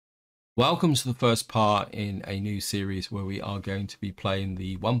Welcome to the first part in a new series where we are going to be playing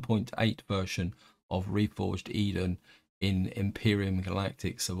the 1.8 version of Reforged Eden in Empyrion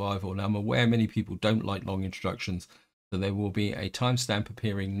Galactic Survival. Now, I'm aware many people don't like long introductions, so there will be a timestamp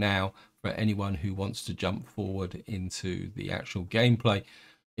appearing now for anyone who wants to jump forward into the actual gameplay.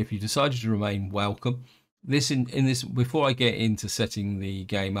 If you decided to remain, welcome. In this, before I get into setting the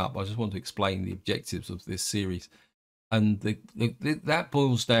game up, I just want to explain the objectives of this series. And that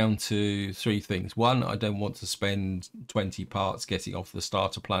boils down to three things. One, I don't want to spend 20 parts getting off the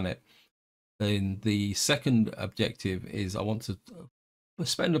starter planet. Then the second objective is I want to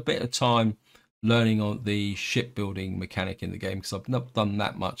spend a bit of time learning on the shipbuilding mechanic in the game, because I've not done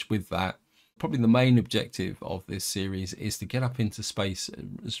that much with that. Probably the main objective of this series is to get up into space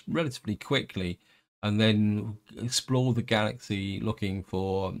relatively quickly and then explore the galaxy looking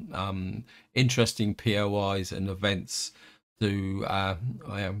for interesting POIs and events to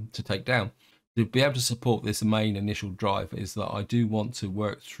take down. To be able to support this main initial drive is that I do want to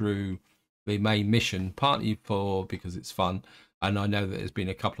work through the main mission, partly because it's fun, and I know that there's been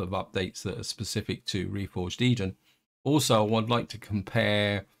a couple of updates that are specific to Reforged Eden. Also, I would like to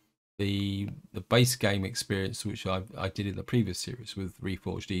compare the base game experience which I did in the previous series with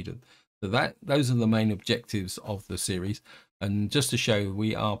Reforged Eden. So those are the main objectives of the series. And just to show,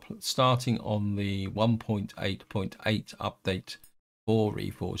 we are starting on the 1.8.8 update for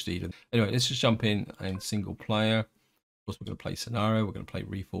Reforged Eden. Anyway, let's just jump in single player. Of course, we're going to play scenario. We're going to play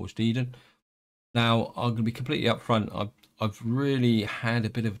Reforged Eden. Now, I'm going to be completely upfront. I've really had a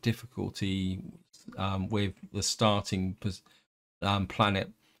bit of difficulty with the starting planet,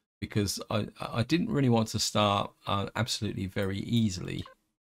 because I didn't really want to start absolutely very easily.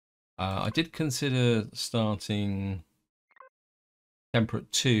 I did consider starting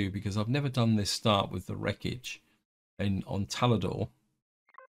Temperate 2 because I've never done this start with the wreckage on Talador.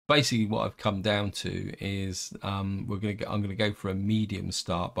 Basically, what I've come down to is I'm going to go for a medium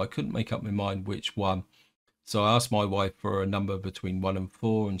start, but I couldn't make up my mind which one. So I asked my wife for a number between 1 and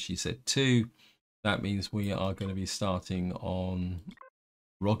 4, and she said 2. That means we are going to be starting on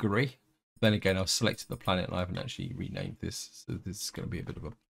Roguery. Then again, I've selected the planet and I haven't actually renamed this, so this is going to be a bit of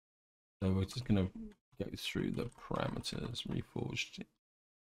a... So we're just going to go through the parameters. Reforged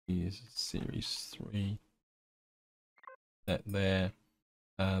is series 3. That there.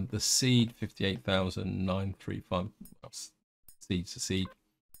 The seed 58,935 seed to seed.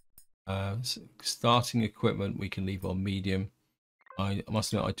 Starting equipment we can leave on medium. I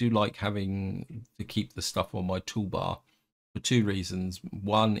must admit I do like having to keep the stuff on my toolbar for two reasons.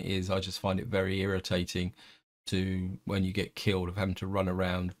 One is I just find it very irritating to, when you get killed, of having to run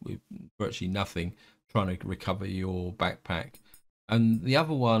around with virtually nothing trying to recover your backpack. And the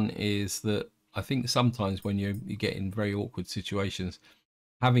other one is that I think sometimes when you get in very awkward situations,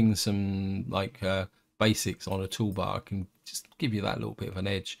 having some basics on a toolbar can just give you that little bit of an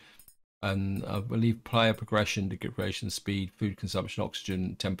edge. And I believe player progression, degradation speed, food consumption,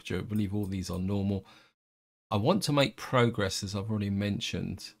 oxygen, temperature, I believe all these are normal. I want to make progress, as I've already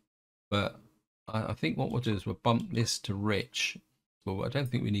mentioned, but I think what we'll do is we'll bump this to rich. Well, I don't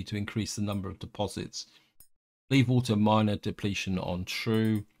think we need to increase the number of deposits. Leave auto minor depletion on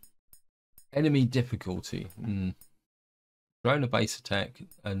true. Enemy difficulty. Drone base attack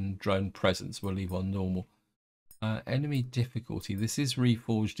and drone presence we'll leave on normal. Enemy difficulty. This is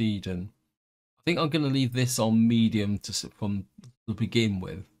Reforged Eden. I think I'm going to leave this on medium to begin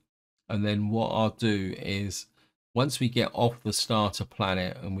with. And then what I'll do is, once we get off the starter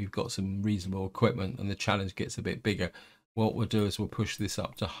planet and we've got some reasonable equipment and the challenge gets a bit bigger, what we'll do is we'll push this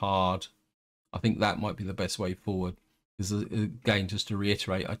up to hard. I think that might be the best way forward. Because again, just to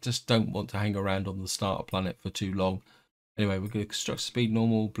reiterate, I just don't want to hang around on the starter planet for too long. Anyway, we're going to construct speed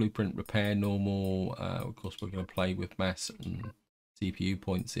normal, blueprint repair normal. Of course, we're going to play with mass and CPU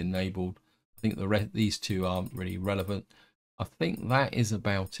points enabled. I think these two aren't really relevant. I think that is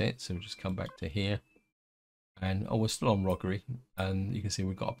about it. So we'll just come back to here. And we're still on Roguery. And you can see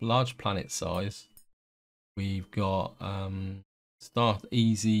we've got a large planet size. We've got start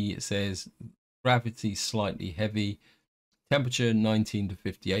easy. It says gravity slightly heavy. Temperature 19 to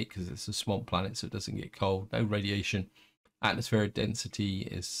 58 because it's a swamp planet, so it doesn't get cold. No radiation. Atmospheric density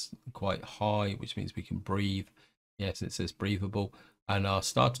is quite high, which means we can breathe. Yes, it says breathable. And our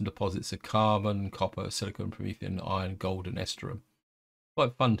starting deposits are carbon, copper, silicon, promethium, iron, gold, and estrum.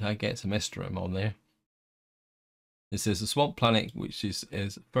 Quite fun to get some estrum on there. It says a swamp planet, which is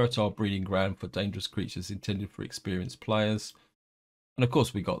fertile breeding ground for dangerous creatures intended for experienced players. And of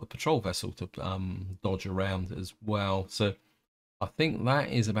course, we got the patrol vessel to dodge around as well. So I think that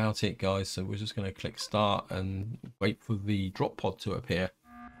is about it, guys. So we're just going to click start and wait for the drop pod to appear.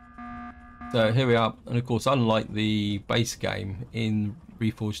 So here we are, and of course, unlike the base game in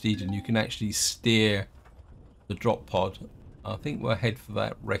Reforged Eden, you can actually steer the drop pod. I think we'll head for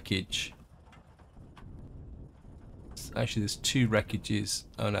that wreckage. Actually, there's 2 wreckages.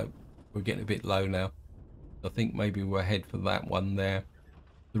 Oh no, we're getting a bit low now. I think maybe we'll head for that one there.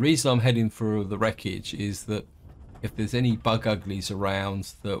 The reason I'm heading for the wreckage is that if there's any bug uglies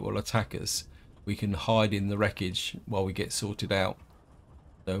around that will attack us, we can hide in the wreckage while we get sorted out.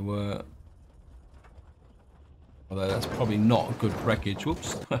 So, although that's probably not a good wreckage.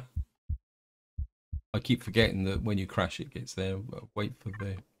 Whoops. I keep forgetting that when you crash it gets there. Wait for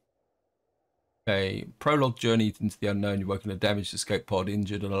the... Okay, prologue journey into the unknown. You're working a damaged escape pod,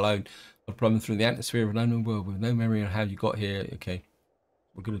 injured and alone. A problem through the atmosphere of an unknown world with no memory of how you got here. Okay,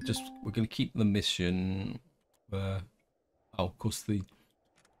 we're gonna keep the mission. Oh, of course the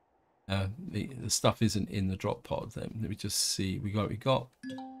stuff isn't in the drop pod. Then let me just see. We got.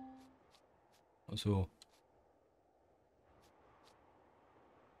 That's all.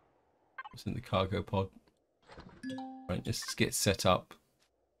 What's in the cargo pod? Right, let's get set up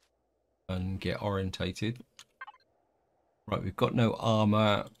and get orientated. Right, we've got no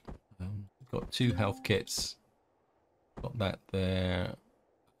armor. We've got 2 health kits. Got that there.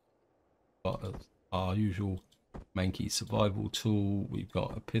 Got our usual manky survival tool. We've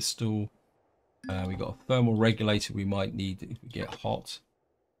got a pistol. We've got a thermal regulator we might need if we get hot.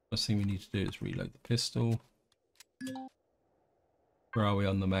 First thing we need to do is reload the pistol. Where are we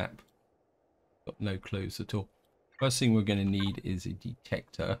on the map? Got no clues at all. First thing we're going to need is a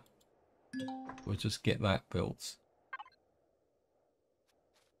detector. We'll just get that built.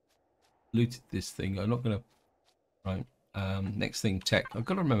 Looted this thing. I'm not going to... Right. Next thing, tech. I've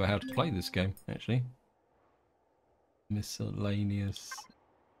got to remember how to play this game, actually. Miscellaneous.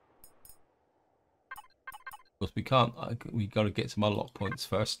 Of course, we can't... we got to get some unlock points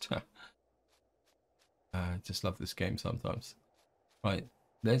first. Just love this game sometimes. Right.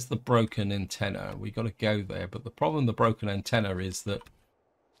 There's the broken antenna. We got to go there. But the problem with the broken antenna is that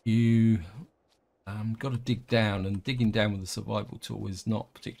you got to dig down, and digging down with the survival tool is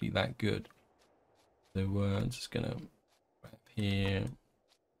not particularly that good. So we're just going to wrap here.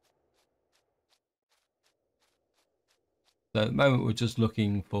 So at the moment we're just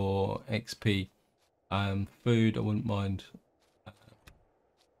looking for XP. Food, I wouldn't mind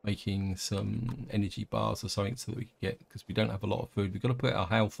making some energy bars or something so that we can get, because we don't have a lot of food. We've got to put our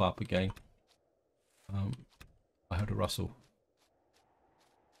health up again. I heard a rustle.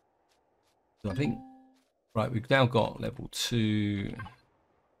 So I think, right, we've now got level 2.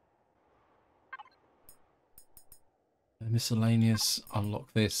 Miscellaneous,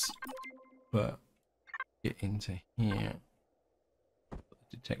 unlock this, but get into here. Put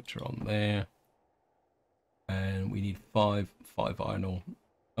the detector on there. And we need 5 iron ore.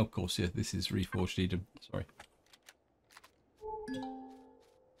 Of course, yeah, this is Reforged Eden. Sorry.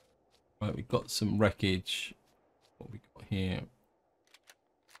 Right, we've got some wreckage. What we got here?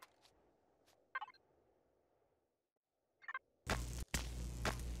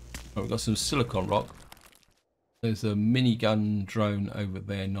 Right, we've got some silicon rock. There's a minigun drone over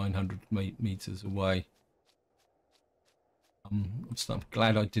there, 900 meters away. I'm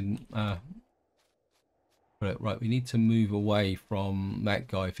glad I didn't. Right, we need to move away from that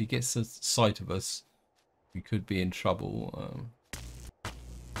guy. If he gets a sight of us, we could be in trouble. Right,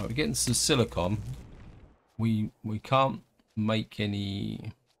 we're getting some silicon. We can't make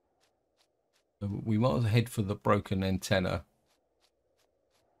any. We might as well head for the broken antenna.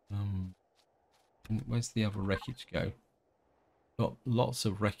 Where's the other wreckage go? Got lots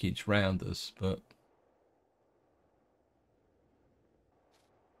of wreckage round us, but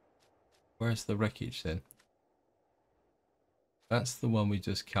where's the wreckage then? That's the one we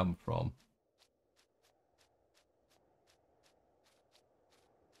just come from.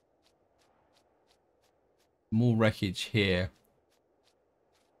 More wreckage here.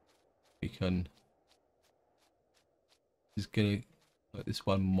 We can... Is gonna... Like, this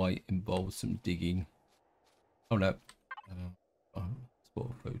one might involve some digging. Oh no.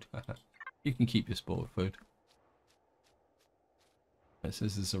 Spoiled food. You can keep your spoiled food. It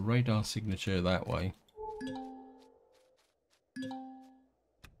says there's a radar signature that way.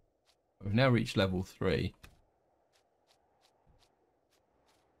 We've now reached level 3.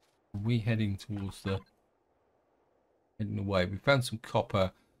 Are we heading towards the... Heading away. We found some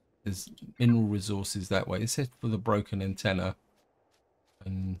copper. There's mineral resources that way. It's set for the broken antenna.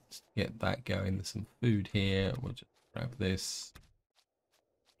 And get that going. There's some food here. We'll just grab this.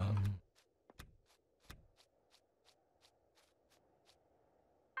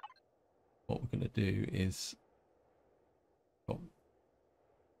 What we're going to do is... Oh,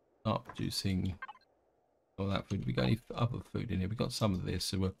 start producing all that food. We got any other food in here? We got some of this,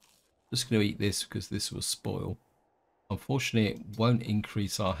 so we're just going to eat this because this will spoil. Unfortunately, it won't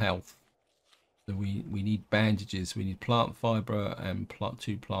increase our health. So we need bandages. We need plant fiber and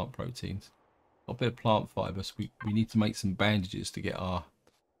two plant proteins. A bit of plant fiber, so we need to make some bandages to get our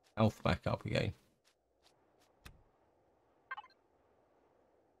health back up again.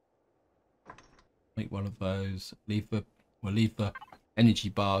 Make one of those. We'll leave the energy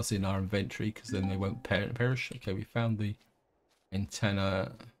bars in our inventory because then they won't perish. Okay, we found the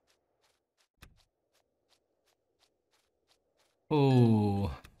antenna.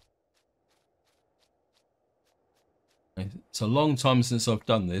 Oh, it's a long time since I've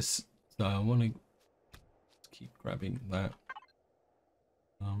done this, so I want to keep grabbing that.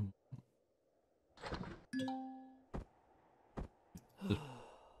 Just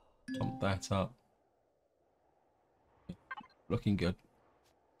pump that up. Looking good.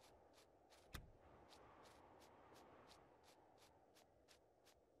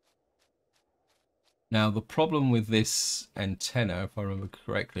 Now the problem with this antenna, if I remember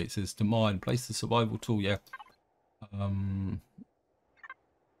correctly, it says to mine, place the survival tool. Yeah.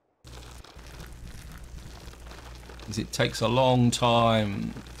 Is it takes a long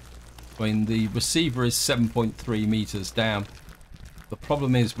time. I mean, the receiver is 7.3 meters down. The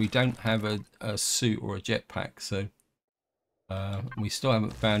problem is we don't have a suit or a jetpack, so we still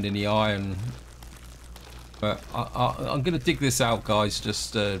haven't found any iron. But I'm going to dig this out, guys,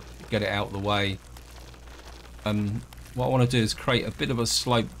 just to get it out of the way. What I want to do is create a bit of a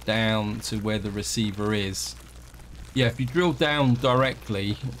slope down to where the receiver is. Yeah, if you drill down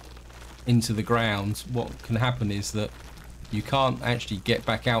directly into the ground, what can happen is that you can't actually get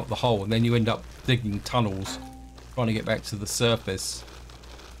back out the hole, and then you end up digging tunnels trying to get back to the surface.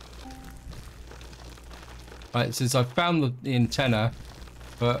 Right, it says I've found the antenna,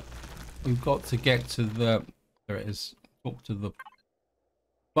 but we've got to get to the... There it is. Talk to the...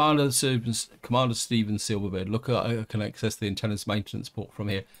 Commander Stephen Silverbird. Look, I can access the antenna's maintenance port from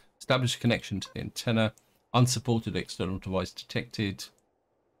here. Establish a connection to the antenna. Unsupported external device detected.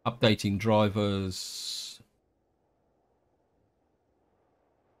 Updating drivers.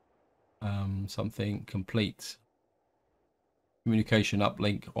 Something complete. Communication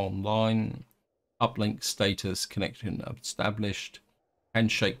uplink online. Uplink status connection established.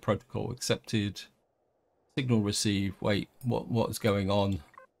 Handshake protocol accepted. Signal received. Wait, what is going on?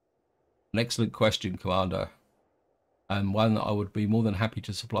 An excellent question, Commander. And one that I would be more than happy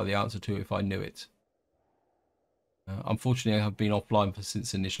to supply the answer to if I knew it. Unfortunately, I have been offline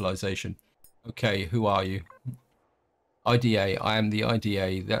since initialization. Okay, who are you? IDA. I am the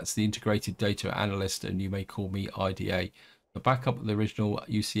IDA. That's the Integrated Data Analyst, and you may call me IDA. The backup of the original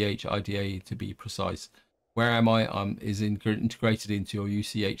UCH IDA, to be precise. Where am I? Is integrated into your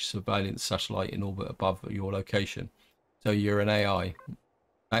UCH surveillance satellite in orbit above your location. So you're an AI.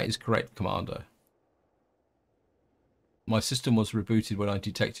 That is correct, Commander. My system was rebooted when I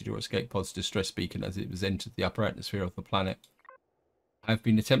detected your escape pod's distress beacon as it was entered the upper atmosphere of the planet. I have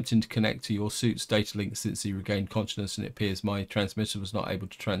been attempting to connect to your suit's data link since you regained consciousness, and it appears my transmitter was not able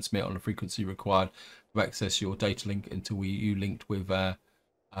to transmit on the frequency required to access your data link until you linked with what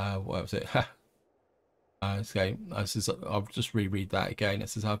was it? Okay, I'll just reread that again. It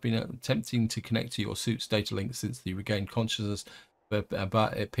says I've been attempting to connect to your suit's data link since you regained consciousness, but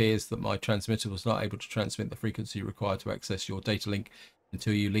it appears that my transmitter was not able to transmit the frequency required to access your data link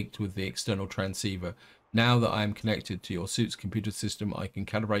until you linked with the external transceiver. Now that I am connected to your suit's computer system, I can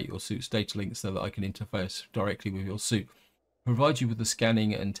calibrate your suit's data link so that I can interface directly with your suit, provide you with the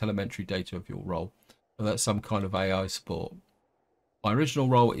scanning and telemetry data of your role. So that's some kind of AI support. My original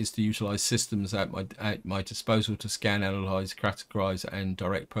role is to utilize systems at my disposal to scan, analyze, categorize, and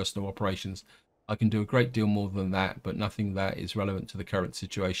direct personal operations. I can do a great deal more than that, but nothing that is relevant to the current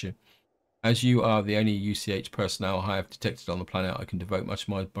situation. As you are the only UCH personnel I have detected on the planet, I can devote much of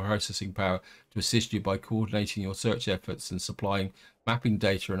my processing power to assist you by coordinating your search efforts and supplying mapping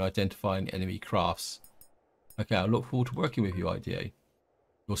data and identifying enemy crafts. Okay, I look forward to working with you, IDA.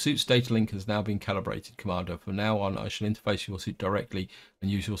 Your suit's data link has now been calibrated, Commander. From now on, I shall interface your suit directly and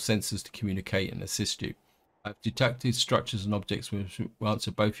use your sensors to communicate and assist you. I've detected structures and objects which will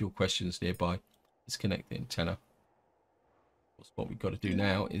answer both your questions nearby. Disconnect the antenna. What we've got to do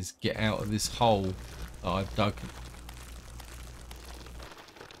now is get out of this hole that I've dug.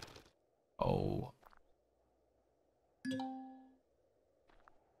 Oh.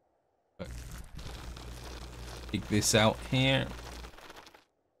 Dig this out here.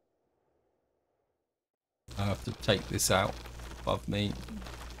 I have to take this out above me.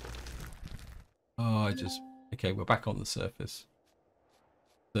 Oh, okay, we're back on the surface.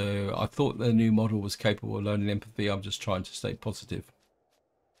 So I thought the new model was capable of learning empathy. I'm just trying to stay positive.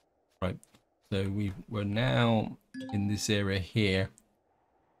 Right. So we're now in this area here.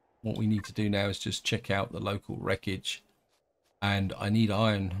 What we need to do now is just check out the local wreckage. And I need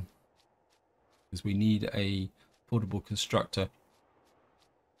iron because we need a portable constructor.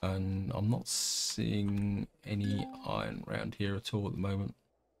 And I'm not seeing any iron around here at all at the moment.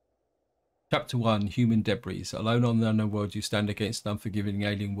 Chapter 1, Human Debris. Alone on the unknown world, you stand against an unforgiving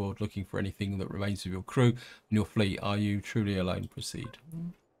alien world looking for anything that remains of your crew and your fleet. Are you truly alone? Proceed.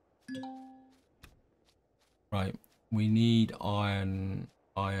 Right. We need iron,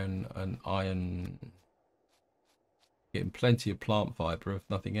 and iron. Getting plenty of plant fibre, if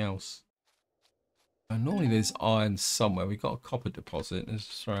nothing else. And normally there's iron somewhere. We've got a copper deposit. Let's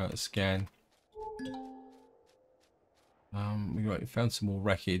throw out a scan. We found some more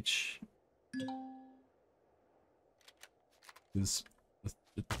wreckage. There's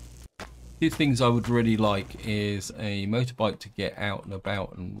the two things I would really like is a motorbike to get out and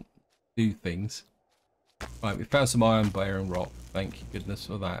about and do things. Right, we found some iron bearing rock. Thank you goodness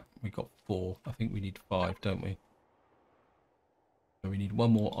for that. We got 4. I think we need 5, don't we? So we need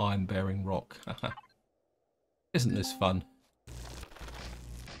 1 more iron bearing rock. Isn't this fun?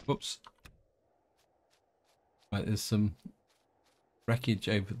 Whoops. Right, there's some wreckage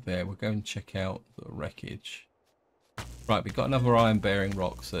over there. We'll go and check out the wreckage. Right, we've got another iron bearing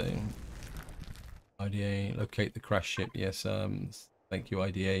rock, so IDA, locate the crash ship. Yes, thank you,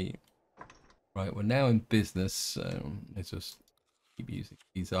 IDA. Right, we're now in business, so let's just keep using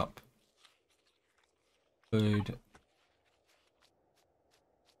these up. Food.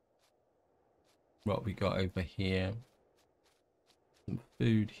 What we got over here? Some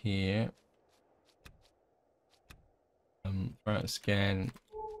food here. Throw out a scan.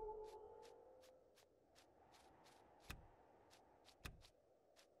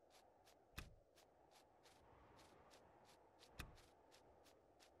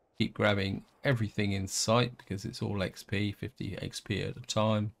 Keep grabbing everything in sight because it's all XP, 50 XP at a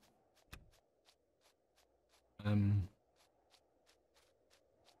time.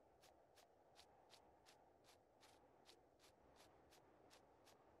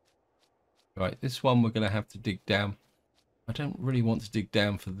 Right, this one we're going to have to dig down. I don't really want to dig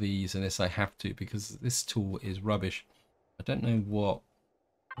down for these unless I have to because this tool is rubbish. I don't know what...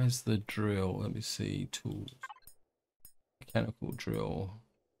 Where's the drill? Let me see. Tools. Mechanical drill.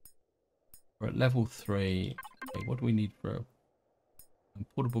 We're at level 3. Okay, what do we need for a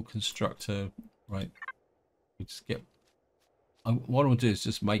portable constructor? Right. We just get... what I want to do is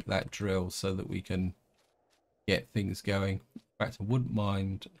just make that drill so that we can get things going. In fact, I wouldn't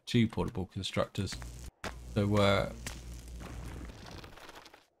mind 2 portable constructors. So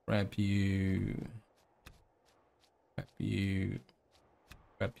grab you, grab you,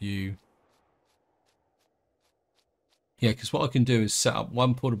 grab you. Yeah, because what I can do is set up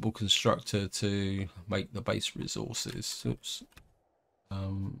 1 portable constructor to make the base resources. Oops.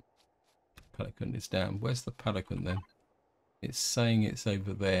 Pelican is down. Where's the pelican then? It's saying it's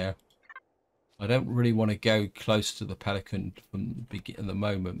over there. I don't really want to go close to the pelican from the beginning at the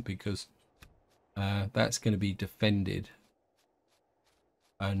moment because that's going to be defended.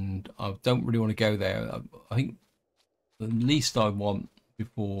 And I don't really want to go there. I think the least I want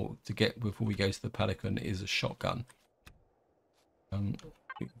before we go to the pelican is a shotgun.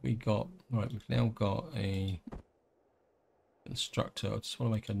 We've now got a constructor. I just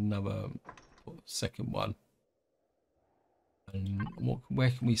want to make another second one. And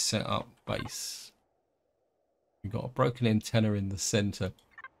where can we set up base? We've got a broken antenna in the center.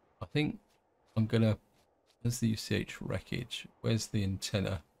 I think I'm gonna... Where's the UCH wreckage? Where's the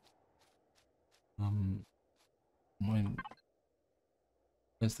antenna?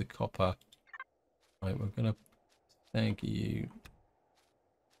 Where's the copper? Right, we're gonna thank you,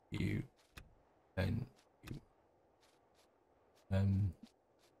 and you. I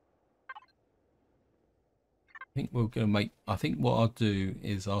think we're gonna make... I think what I'll do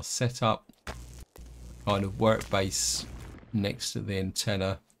is I'll set up kind of work base next to the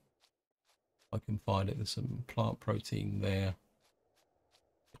antenna. I can find it. There's some plant protein there,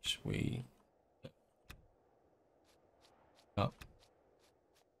 which we up.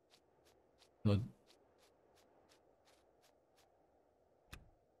 Good.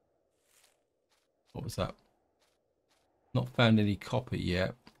 What was that? Not found any copper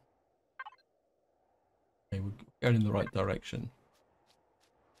yet. Okay, we're going in the right direction.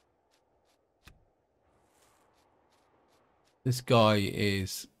 This guy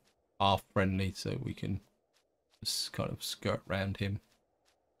is half friendly, so we can just kind of skirt around him.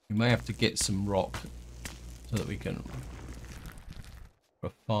 We may have to get some rock so that we can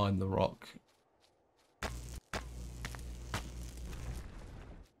refine the rock.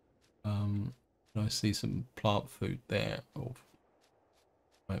 I see some plant food there. Oh,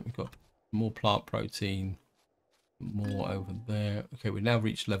 right, we've got more plant protein, more over there. Okay, we now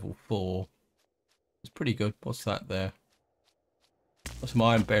reached level 4. It's pretty good. What's that there? Got some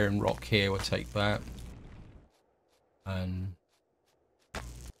iron bearing rock here. We'll take that. And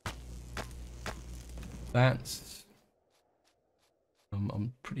that's...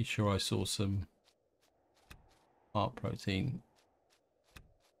 I'm pretty sure I saw some heart protein.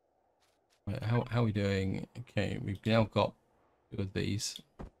 Right, how are we doing? Okay, we've now got 2 of these.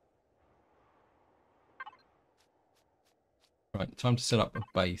 Right, time to set up a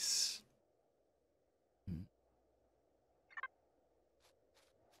base.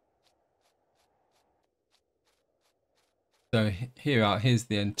 So here's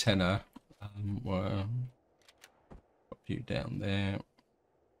the antenna. We'll put you down there.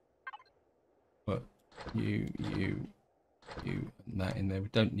 Put you, and that in there. We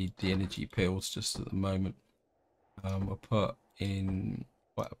don't need the energy pills just at the moment. We'll put in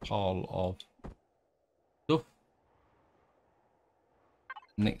quite a pile of stuff.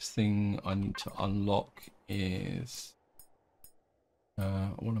 Next thing I need to unlock is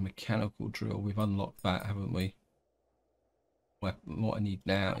I want a mechanical drill. We've unlocked that, haven't we? What I need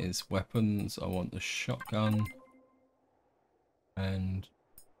now is weapons. I want the shotgun. And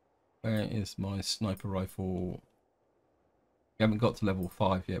where is my sniper rifle? We haven't got to level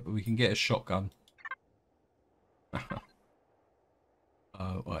 5 yet, but we can get a shotgun. Well,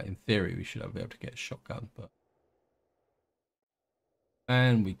 in theory, we should be able to get a shotgun, but...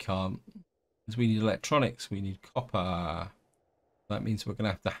 And we can't. Because we need electronics, we need copper. That means we're going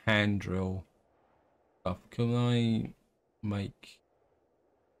to have to hand drill stuff. Can I make...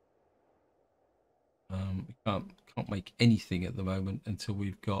 we can't make anything at the moment until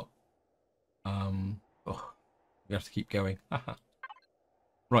we've got... oh, we have to keep going.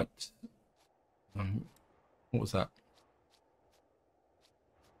 Right. What was that?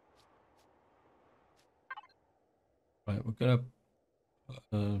 Right, we're going to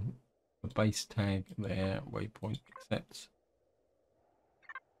put a base tag there, waypoint accept,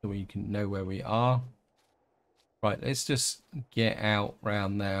 so we can know where we are. Right, let's just get out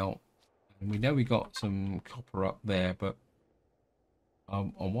round now. And we know we got some copper up there, but I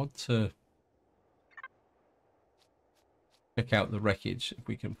want to check out the wreckage if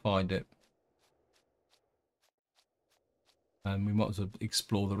we can find it. And we might as well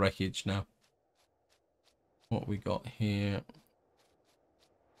explore the wreckage now. What we got here?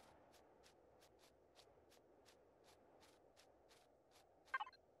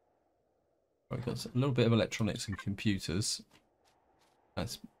 We've got a little bit of electronics and computers.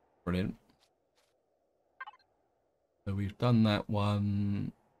 That's brilliant. So we've done that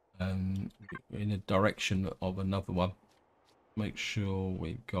one in a direction of another one. Make sure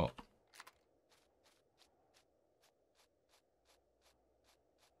we've got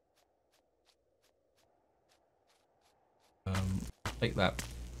take that.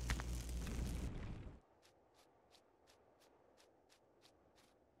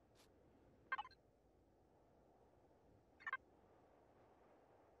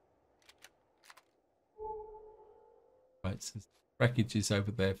 Right, so wreckage is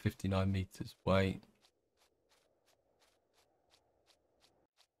over there, 59 meters away.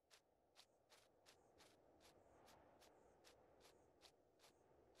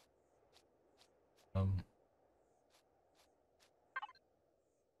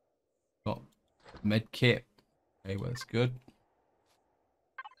 Got med kit. Okay, well, that's good.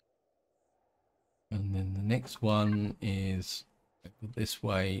 And then the next one is this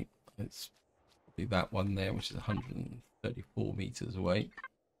way. It's probably that one there, which is 134 meters away.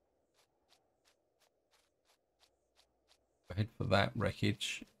 Go ahead for that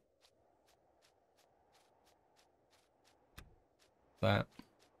wreckage. That.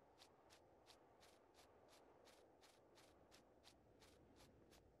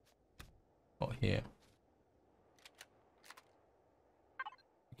 Not here.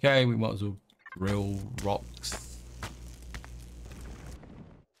 Okay, we might as well drill rocks.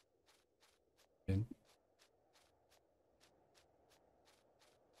 Okay.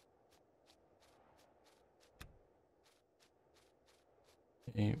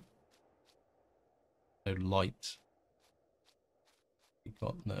 No light. We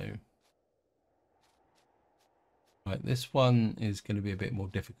got no. Right, this one is going to be a bit more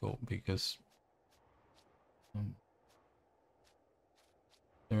difficult because is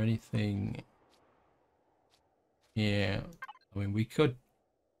there anything here? I mean, we could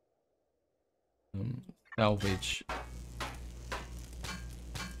salvage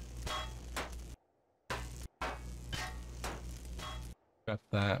Grab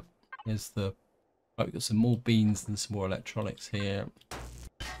that. Here's the... Oh, we've got some more beans and some more electronics here.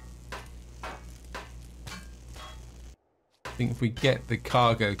 I think if we get the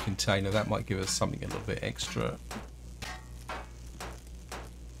cargo container, that might give us something a little bit extra.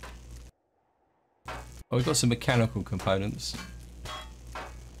 Oh, we've got some mechanical components.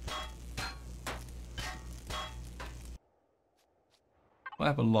 I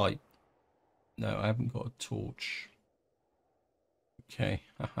have a light. No, I haven't got a torch. Okay,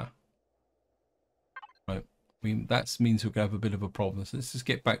 haha. Right, that means we're going to have a bit of a problem. So let's just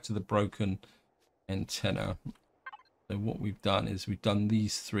get back to the broken antenna. So what we've done is we've done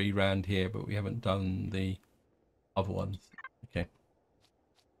these 3 round here, but we haven't done the other ones. Okay.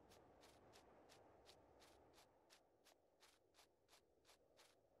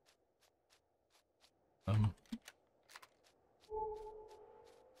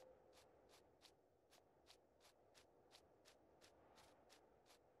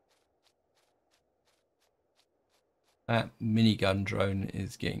 That minigun drone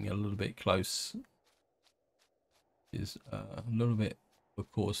is getting a little bit close. Is a little bit of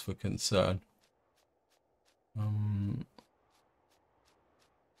cause for concern.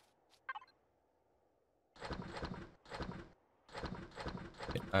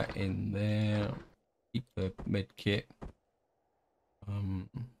 Get that in there. Keep the med kit.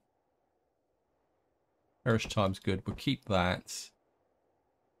 Perish time's good. We'll keep that.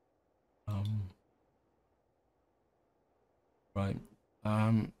 Right. Do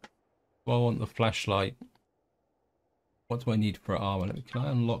I want the flashlight? What do I need for armor? Can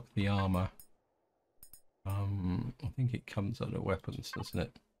I unlock the armor? I think it comes under weapons, doesn't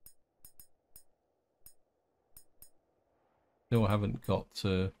it? Still haven't got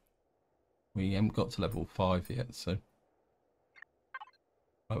to... We haven't got to level 5 yet, so...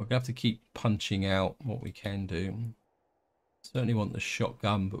 Right, we're going to have to keep punching out what we can do. Certainly want the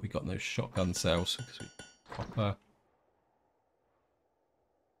shotgun, but we got no shotgun sales because we copper.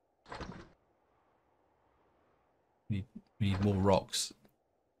 We need more rocks.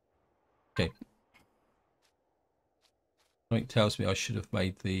 Okay. Something tells me I should have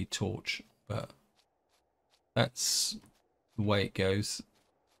made the torch, but that's the way it goes.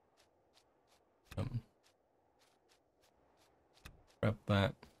 Grab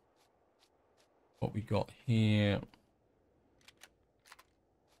that. What we got here.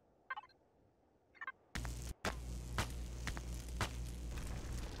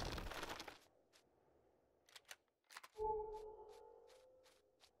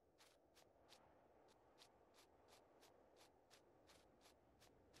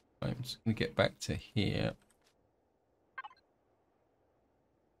 I'm just going to get back to here.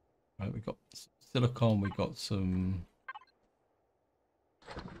 Right, we've got silicon, we've got some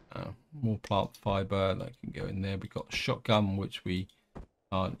more plant fiber that can go in there. We've got a shotgun, which we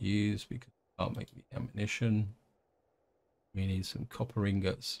can't use because we can't make the ammunition. We need some copper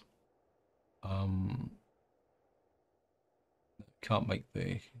ingots. Can't make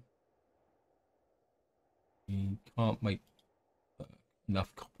the... We can't make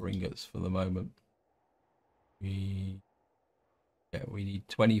enough copper ingots for the moment. We need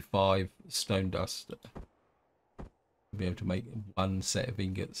 25 stone dust to be able to make 1 set of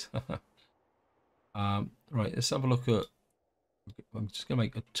ingots. Right, let's have a look at... I'm just going to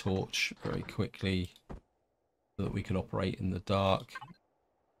make a torch very quickly so that we can operate in the dark.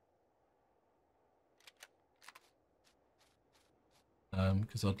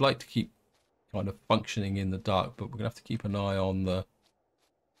 Because I'd like to keep kind of functioning in the dark, but we're going to have to keep an eye on the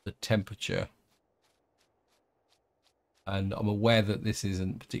temperature. And I'm aware that this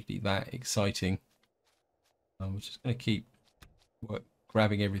isn't particularly that exciting. We're just going to keep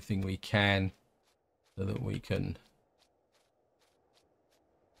grabbing everything we can so that we can...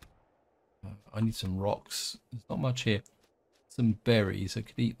 I need some rocks. There's not much here. Some berries. I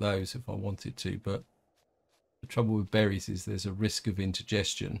could eat those if I wanted to, but the trouble with berries is there's a risk of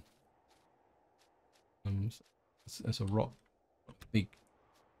indigestion. There's a rock, big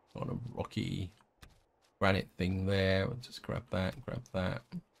kind of rocky granite thing there. I'll just grab that,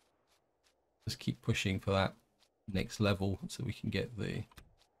 Just keep pushing for that next level so we can get the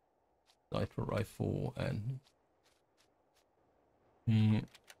sniper rifle and... I'm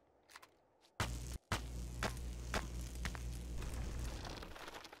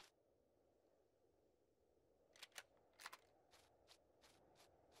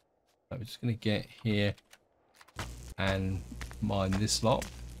just going to get here and mine this lot.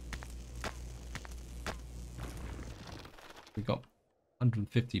 We got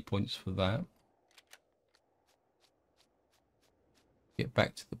 150 points for that. Get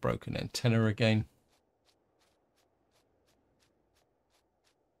back to the broken antenna again.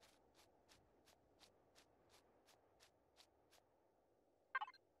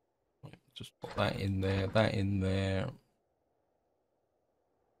 just put that in there, that in there.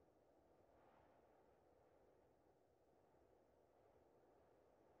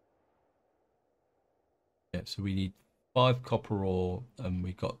 Yeah, so we need 5 copper ore, and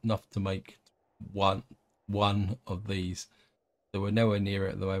we got enough to make one of these. So we're nowhere near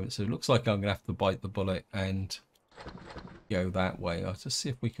it at the moment. So it looks like I'm gonna have to bite the bullet and go that way. I'll just see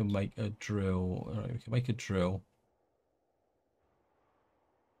if we can make a drill. All right, we can make a drill.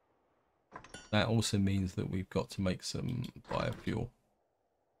 That also means that we've got to make some biofuel.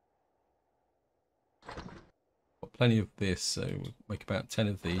 Got plenty of this, so we'll make about 10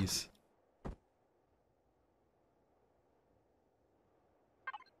 of these.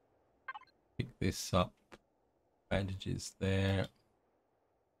 Pick this up. Bandages there.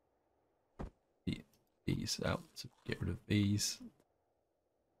 These out to get rid of these.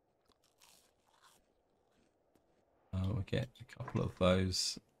 We'll get a couple of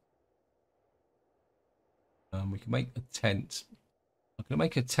those. We can make a tent. I'm going to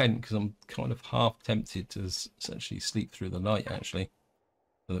make a tent because I'm kind of half tempted to essentially sleep through the night, actually,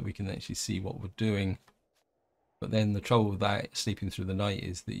 so that we can actually see what we're doing. But then the trouble with that, sleeping through the night,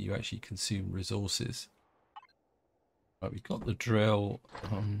 is that you actually consume resources. Right, we've got the drill.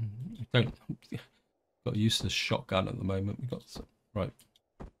 We don't got a useless shotgun at the moment. We've got some, right.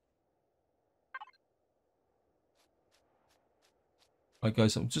 Right,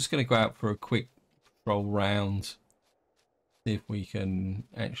 guys, I'm just going to go out for a quick patrol round, see if we can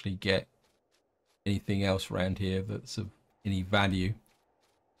actually get anything else around here that's of any value.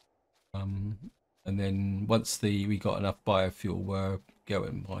 And then once we got enough biofuel, we're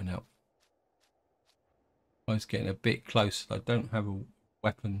going mine out. It's getting a bit close. I don't have a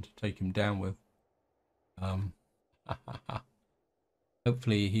weapon to take him down with.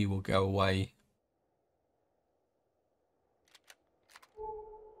 Hopefully he will go away.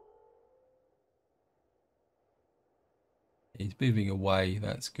 He's moving away.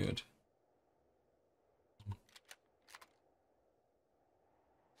 That's good.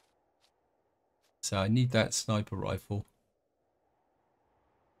 So I need that sniper rifle.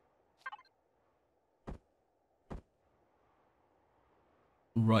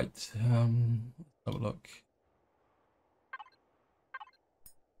 Right, let's have a look.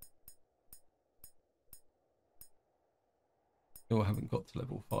 Still haven't got to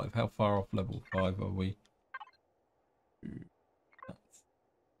level 5. How far off level 5 are we? That's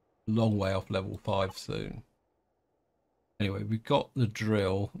a long way off level 5 soon. Anyway, we've got the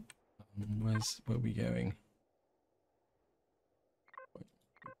drill. Where are we going?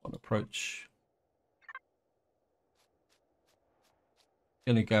 On approach.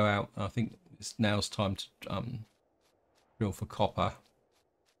 Gonna go out. I think now's time to drill for copper.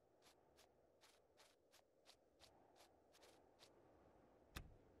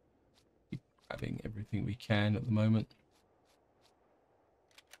 Keep grabbing everything we can at the moment.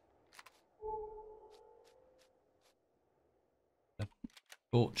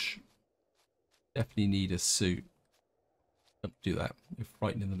 Torch. Definitely need a suit. Don't do that. You're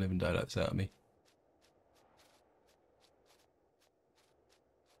frightening the living daylights out of me.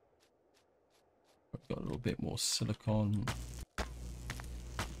 I've got a little bit more silicon.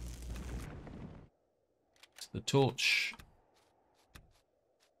 It's the torch.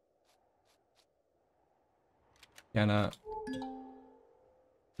 Because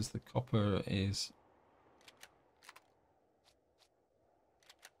the copper is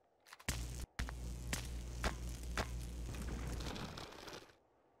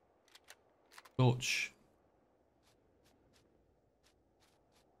torch.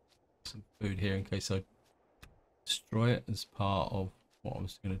 Some food here in case I destroy it as part of what I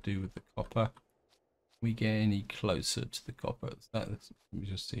was going to do with the copper. We get any closer to the copper? Let me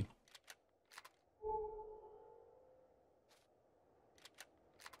just see.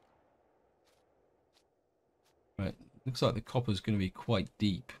 Right, looks like the copper is going to be quite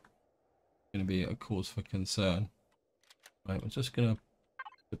deep. Going to be a cause for concern. Right, we're just going to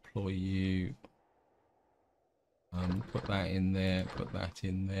deploy you. Put that in there, put that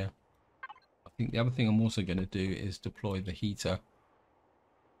in there. I think the other thing I'm also going to do is deploy the heater,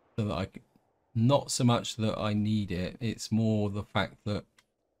 so that not so much that I need it, it's more the fact that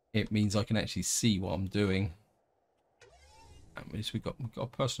it means I can actually see what I'm doing. At least we've got a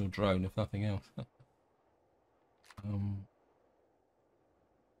personal drone, if nothing else.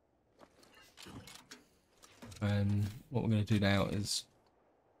 And what we're going to do now is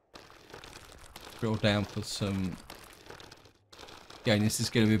drill down for some. Again, this is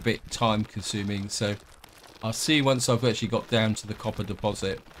going to be a bit time consuming, so I'll see once I've actually got down to the copper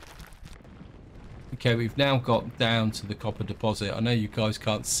deposit. Okay, we've now got down to the copper deposit. I know you guys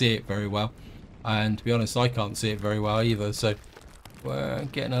can't see it very well, and to be honest, I can't see it very well either, so we're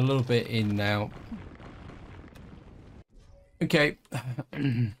getting a little bit in now. Okay.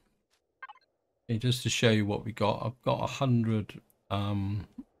 Just to show you what we got, I've got 100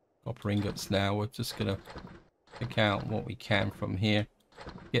 copper ingots now. We're just gonna pick out what we can from here.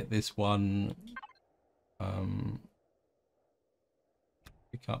 Get this one,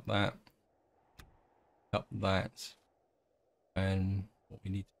 pick up that, and what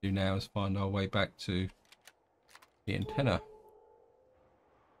we need to do now is find our way back to the antenna.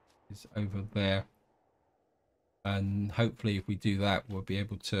 Is over there, and hopefully if we do that, we'll be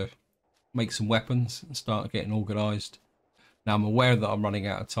able to make some weapons and start getting organized. Now I'm aware that I'm running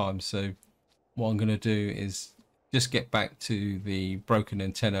out of time, so what I'm going to do is just get back to the broken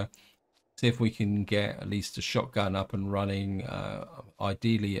antenna, see if we can get at least a shotgun up and running,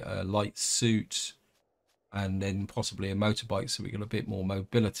 ideally a light suit, and then possibly a motorbike so we get a bit more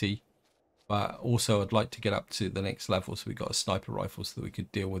mobility. But also I'd like to get up to the next level so we got a sniper rifle so that we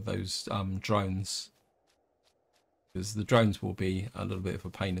could deal with those drones, because the drones will be a little bit of a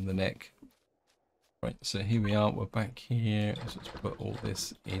pain in the neck. Right, so here we are, we're back here. Let's just put all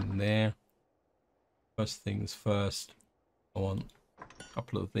this in there. First things first, I want a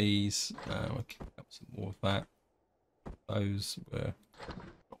couple of these. I'll kick up some more of that. Those, drop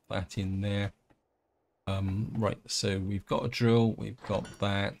that in there. Right, so we've got a drill, we've got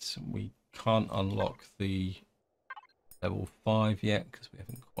that. We can't unlock the level 5 yet because we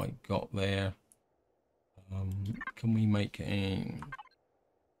haven't quite got there. Can we make a...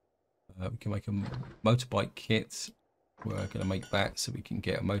 we can make a motorbike kit. We're going to make that so we can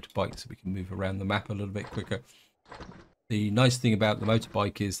get a motorbike so we can move around the map a little bit quicker. The nice thing about the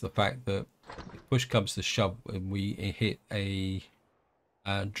motorbike is the fact that if push comes to shove and we hit a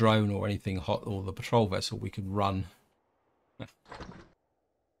drone or anything hot or the patrol vessel, we can run.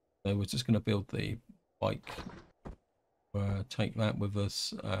 So we're just going to build the bike. Take that with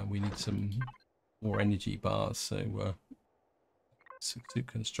us. We need some more energy bars, so suit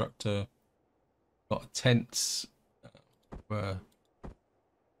constructor, got a tent. We're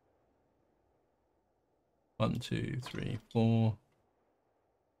 1, 2, 3, 4.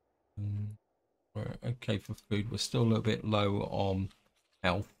 We're okay for food. We're still a little bit low on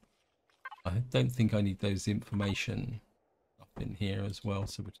health. I don't think I need those information up in here as well,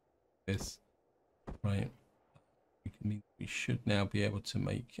 so we'll do this. Right. We should now be able to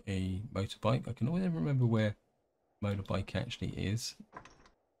make a motorbike. I can always remember where motorbike actually is.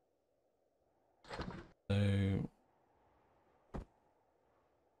 So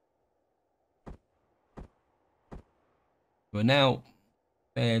we're now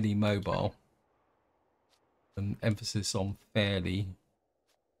fairly mobile, an emphasis on fairly.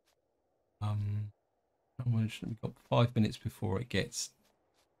 We've got 5 minutes before it gets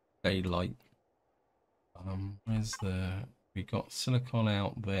daylight. Where's we got silicon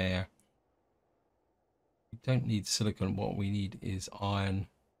out there. We don't need silicon. What we need is iron.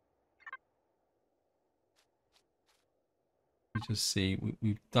 We just see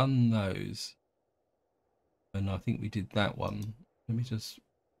we've done those, and I think we did that one. Let me just,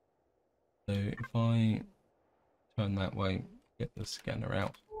 so if I turn that way, get the scanner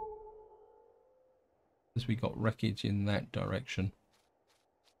out, because we got wreckage in that direction.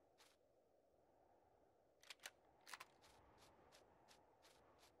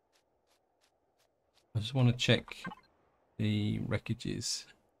 I just want to check the wreckages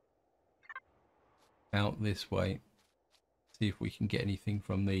out this way, see if we can get anything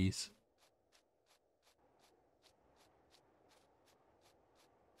from these.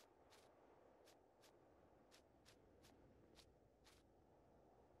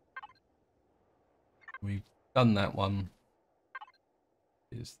 We've done that one.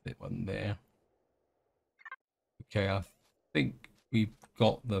 Is that one there? Okay, I think we've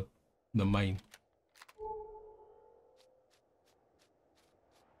got the main.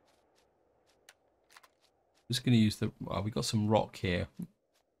 Just going to use the. We got some rock here.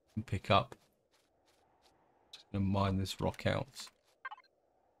 And pick up. Just going to mine this rock out.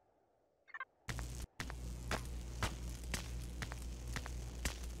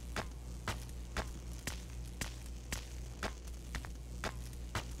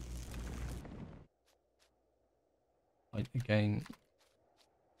 Right, again.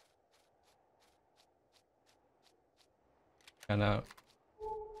 And out.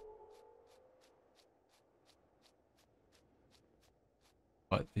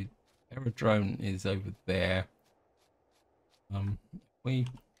 Right, the aerodrome is over there. We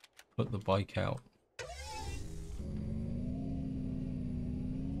put the bike out.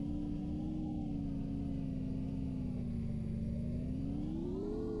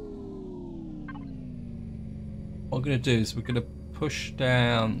 I'm going to do is we're going to push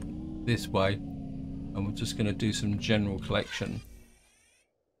down this way, and we're just going to do some general collection.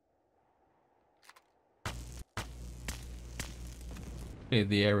 Clear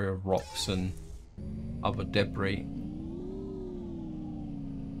the area of rocks and other debris.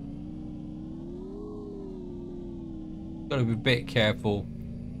 Got to be a bit careful,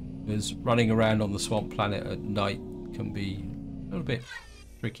 because running around on the swamp planet at night can be a little bit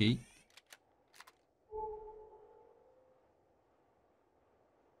tricky.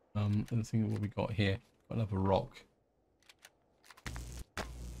 Let's think of what we got here. Got another rock.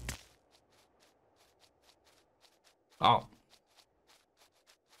 Oh,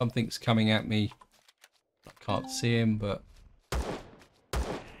 something's coming at me. I can't see him, but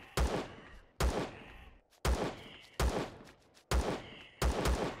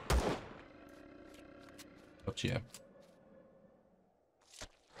gotcha.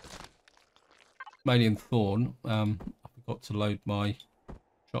 Malian Thorn. I forgot to load my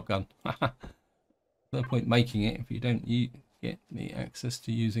shotgun. No point making it if you don't get the access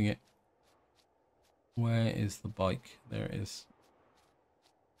to using it. Where is the bike? There it is.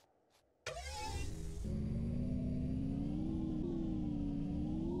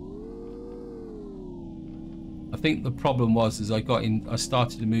 I think the problem was I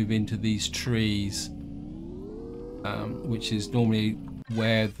started to move into these trees, which is normally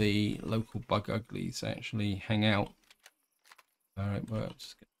where the local bug uglies actually hang out. Alright, well,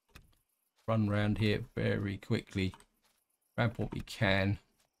 just run around here very quickly, grab what we can.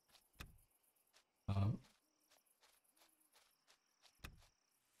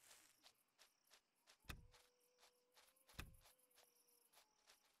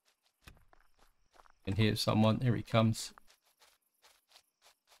 And here's someone. Here he comes.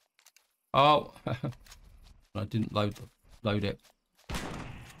 Oh, I didn't load it.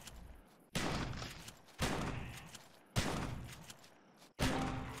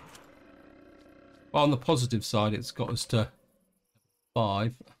 Well, on the positive side, it's got us to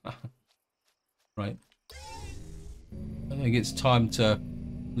 5. Right. I think it's time to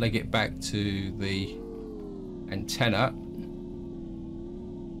leg it back to the antenna.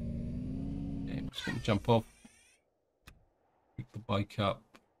 Okay, I'm just going to jump off. Pick the bike up.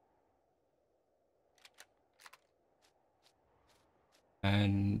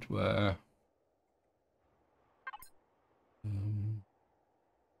 And we're...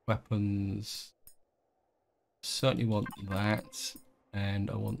 weapons... Certainly want that,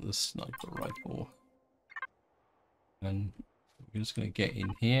 and I want the sniper rifle. And we're just going to get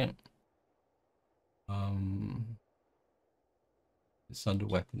in here. It's under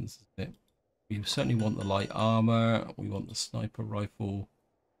weapons, isn't it? We certainly want the light armor. We want the sniper rifle,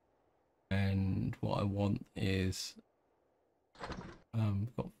 and what I want is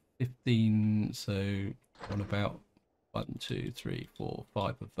we've got 15, so on about 1, 2, 3, 4,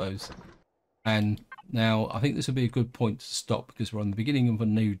 5 of those. And now I think this will be a good point to stop, because we're on the beginning of a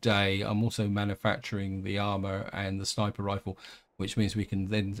new day. I'm also manufacturing the armor and the sniper rifle, which means we can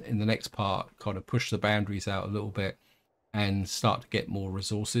then in the next part kind of push the boundaries out a little bit and start to get more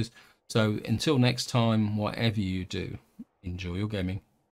resources. So until next time, whatever you do, enjoy your gaming.